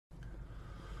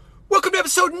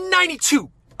episode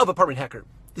 92 of Apartment Hacker.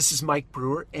 This is Mike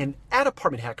Brewer, and at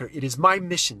Apartment Hacker, it is my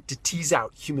mission to tease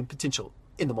out human potential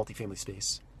in the multifamily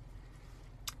space.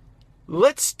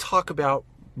 Let's talk about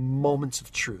moments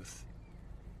of truth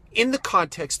in the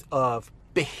context of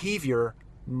behavior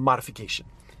modification.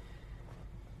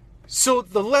 So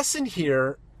the lesson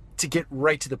here, to get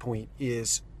right to the point,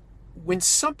 is when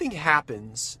something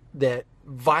happens that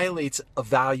violates a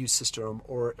value system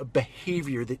or a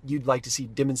behavior that you'd like to see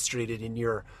demonstrated in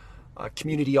your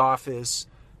community office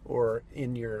or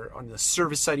on the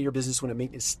service side of your business when a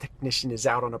maintenance technician is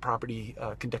out on a property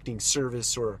conducting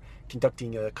service or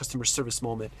conducting a customer service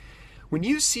moment. When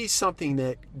you see something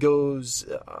that goes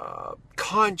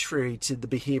contrary to the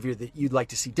behavior that you'd like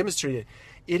to see demonstrated,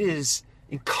 it is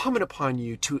incumbent upon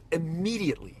you to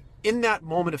immediately, in that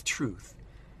moment of truth,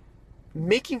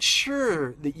 making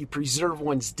sure that you preserve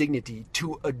one's dignity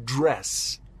to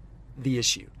address the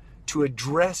issue, to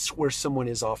address where someone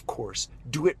is off course.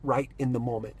 Do it right in the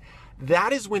moment.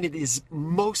 That is when it is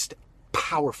most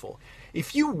powerful.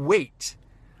 If you wait,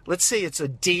 let's say it's a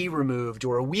day removed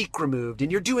or a week removed,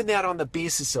 and you're doing that on the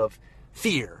basis of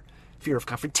fear of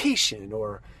confrontation,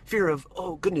 or fear of,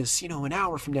 oh goodness, an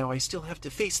hour from now I still have to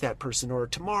face that person, or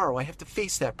tomorrow I have to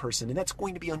face that person, and that's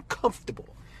going to be uncomfortable.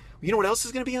 You know what else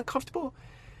is going to be uncomfortable?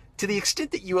 To the extent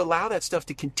that you allow that stuff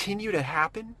to continue to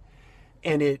happen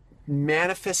and it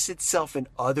manifests itself in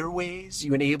other ways,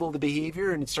 you enable the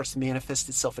behavior and it starts to manifest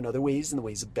itself in other ways, in the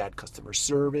ways of bad customer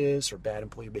service or bad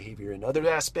employee behavior in other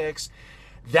aspects.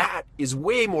 That is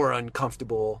way more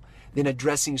uncomfortable than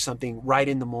addressing something right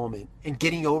in the moment and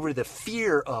getting over the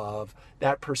fear of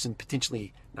that person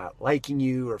potentially not liking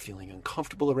you or feeling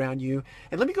uncomfortable around you.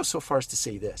 And let me go so far as to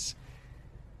say this.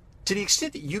 To the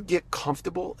extent that you get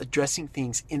comfortable addressing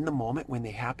things in the moment when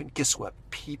they happen, guess what?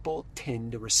 People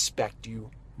tend to respect you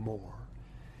more.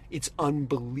 It's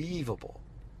unbelievable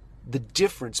the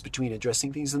difference between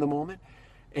addressing things in the moment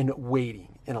and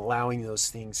waiting and allowing those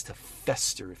things to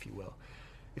fester, if you will.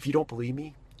 If you don't believe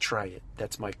me, try it.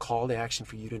 That's my call to action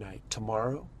for you tonight.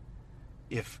 Tomorrow,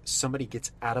 if somebody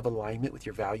gets out of alignment with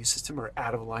your value system or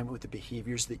out of alignment with the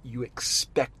behaviors that you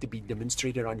expect to be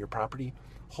demonstrated on your property,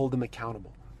 hold them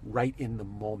accountable right in the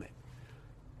moment.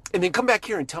 And then come back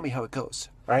here and tell me how it goes,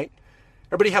 all right?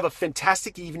 Everybody have a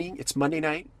fantastic evening. It's Monday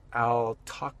night. I'll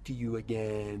talk to you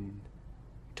again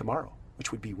tomorrow,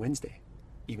 which would be Wednesday,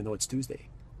 even though it's Tuesday.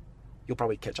 You'll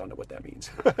probably catch on to what that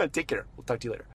means. Take care. We'll talk to you later.